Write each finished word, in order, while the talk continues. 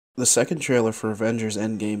The second trailer for Avengers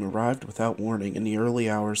Endgame arrived without warning in the early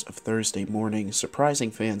hours of Thursday morning,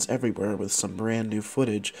 surprising fans everywhere with some brand new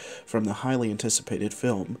footage from the highly anticipated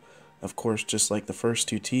film. Of course, just like the first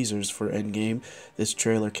two teasers for Endgame, this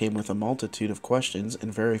trailer came with a multitude of questions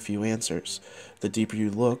and very few answers. The deeper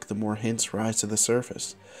you look, the more hints rise to the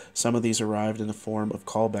surface. Some of these arrived in the form of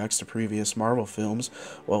callbacks to previous Marvel films,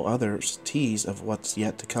 while others tease of what's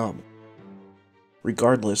yet to come.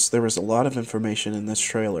 Regardless, there was a lot of information in this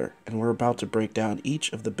trailer, and we're about to break down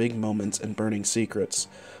each of the big moments and burning secrets.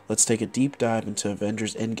 Let's take a deep dive into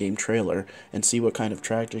Avengers Endgame trailer and see what kind of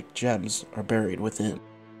tragic gems are buried within.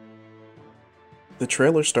 The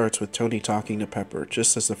trailer starts with Tony talking to Pepper,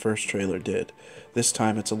 just as the first trailer did. This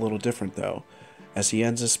time it's a little different though, as he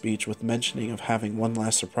ends his speech with mentioning of having one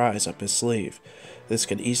last surprise up his sleeve. This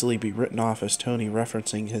could easily be written off as Tony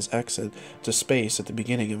referencing his exit to space at the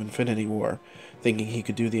beginning of Infinity War, thinking he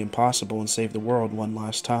could do the impossible and save the world one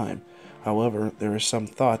last time. However, there is some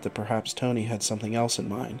thought that perhaps Tony had something else in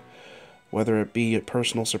mind. Whether it be a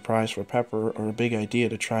personal surprise for Pepper or a big idea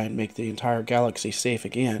to try and make the entire galaxy safe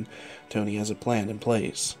again, Tony has a plan in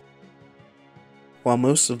place. While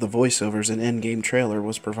most of the voiceovers in Endgame trailer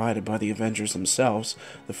was provided by the Avengers themselves,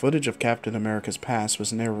 the footage of Captain America's past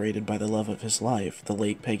was narrated by the love of his life, the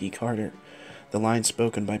late Peggy Carter. The lines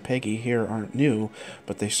spoken by Peggy here aren't new,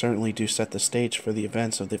 but they certainly do set the stage for the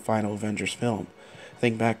events of the final Avengers film.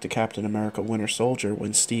 Think back to Captain America Winter Soldier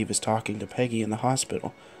when Steve is talking to Peggy in the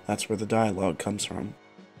hospital. That's where the dialogue comes from.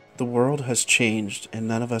 The world has changed, and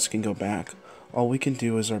none of us can go back. All we can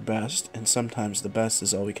do is our best, and sometimes the best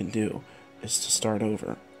is all we can do, is to start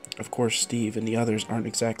over. Of course, Steve and the others aren't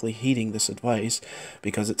exactly heeding this advice,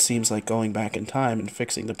 because it seems like going back in time and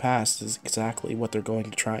fixing the past is exactly what they're going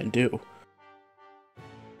to try and do.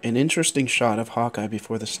 An interesting shot of Hawkeye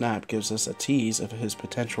before the snap gives us a tease of his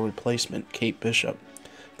potential replacement, Kate Bishop.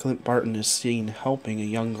 Clint Barton is seen helping a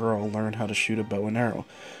young girl learn how to shoot a bow and arrow.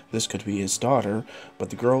 This could be his daughter, but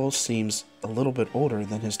the girl seems a little bit older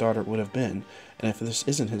than his daughter would have been, and if this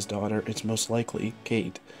isn't his daughter, it's most likely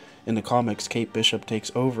Kate. In the comics, Kate Bishop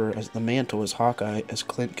takes over as the mantle as Hawkeye as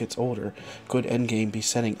Clint gets older. Could Endgame be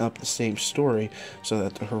setting up the same story so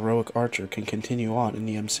that the heroic Archer can continue on in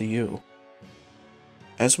the MCU?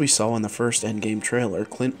 As we saw in the first Endgame trailer,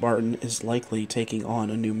 Clint Barton is likely taking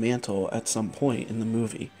on a new mantle at some point in the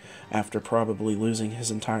movie. After probably losing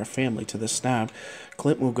his entire family to the snap,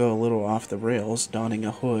 Clint will go a little off the rails, donning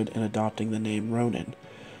a hood and adopting the name Ronin.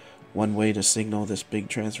 One way to signal this big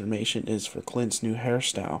transformation is for Clint's new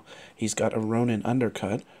hairstyle. He's got a Ronin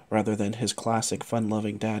undercut, rather than his classic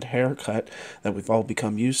fun-loving dad haircut that we've all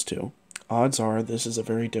become used to. Odds are this is a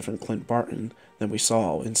very different Clint Barton than we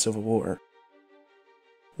saw in Civil War.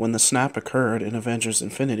 When the snap occurred in Avengers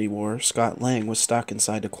Infinity War, Scott Lang was stuck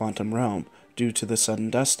inside the quantum realm due to the sudden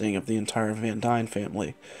dusting of the entire Van Dyne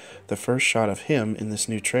family. The first shot of him in this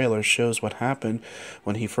new trailer shows what happened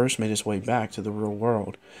when he first made his way back to the real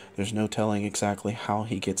world. There's no telling exactly how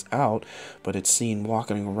he gets out, but it's seen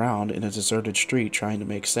walking around in a deserted street trying to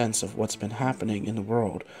make sense of what's been happening in the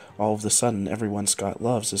world. All of a sudden, everyone Scott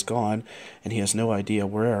loves is gone, and he has no idea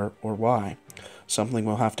where or why. Something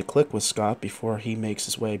will have to click with Scott before he makes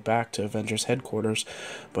his way back to Avengers headquarters,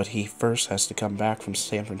 but he first has to come back from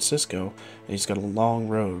San Francisco, and he's got a long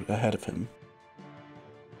road ahead of him.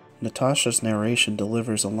 Natasha's narration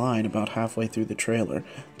delivers a line about halfway through the trailer,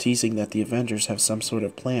 teasing that the Avengers have some sort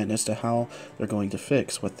of plan as to how they're going to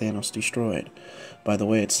fix what Thanos destroyed. By the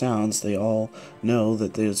way it sounds, they all know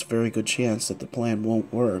that there's a very good chance that the plan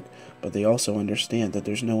won't work, but they also understand that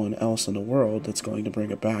there's no one else in the world that's going to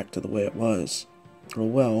bring it back to the way it was. Oh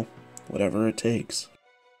well, whatever it takes.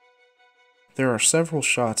 There are several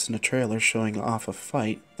shots in the trailer showing off a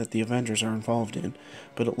fight that the Avengers are involved in,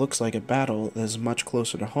 but it looks like a battle that is much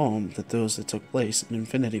closer to home than those that took place in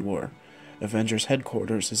Infinity War. Avengers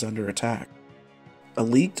headquarters is under attack. A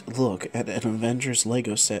leaked look at an Avengers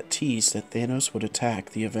Lego set teased that Thanos would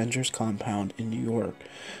attack the Avengers compound in New York,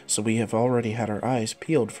 so we have already had our eyes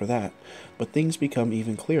peeled for that, but things become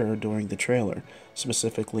even clearer during the trailer,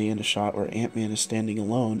 specifically in a shot where Ant-Man is standing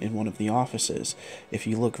alone in one of the offices. If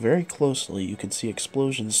you look very closely, you can see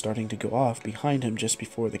explosions starting to go off behind him just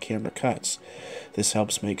before the camera cuts. This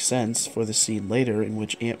helps make sense for the scene later in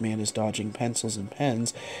which Ant-Man is dodging pencils and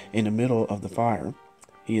pens in the middle of the fire.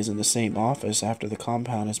 He is in the same office after the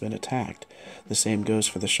compound has been attacked. The same goes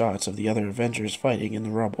for the shots of the other Avengers fighting in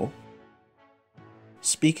the rubble.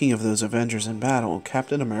 Speaking of those Avengers in battle,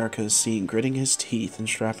 Captain America is seen gritting his teeth and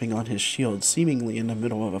strapping on his shield seemingly in the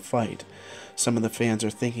middle of a fight. Some of the fans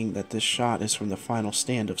are thinking that this shot is from the final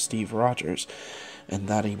stand of Steve Rogers, and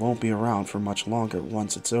that he won't be around for much longer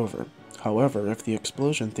once it's over. However, if the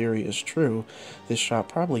explosion theory is true, this shot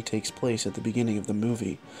probably takes place at the beginning of the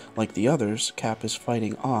movie. Like the others, Cap is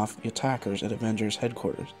fighting off the attackers at Avengers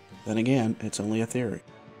headquarters. Then again, it's only a theory.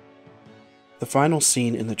 The final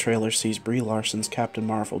scene in the trailer sees Brie Larson's Captain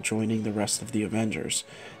Marvel joining the rest of the Avengers,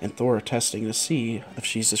 and Thor testing to see if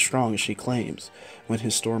she's as strong as she claims. When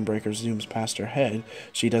his Stormbreaker zooms past her head,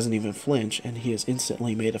 she doesn't even flinch, and he is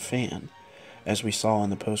instantly made a fan. As we saw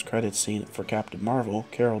in the post-credits scene for Captain Marvel,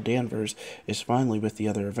 Carol Danvers is finally with the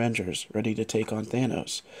other Avengers, ready to take on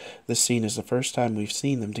Thanos. This scene is the first time we've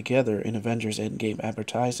seen them together in Avengers Endgame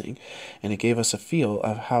advertising, and it gave us a feel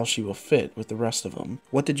of how she will fit with the rest of them.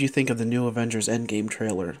 What did you think of the new Avengers Endgame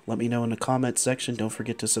trailer? Let me know in the comments section. Don't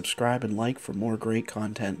forget to subscribe and like for more great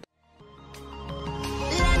content.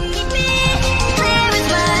 Let me be clear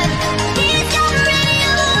as mud.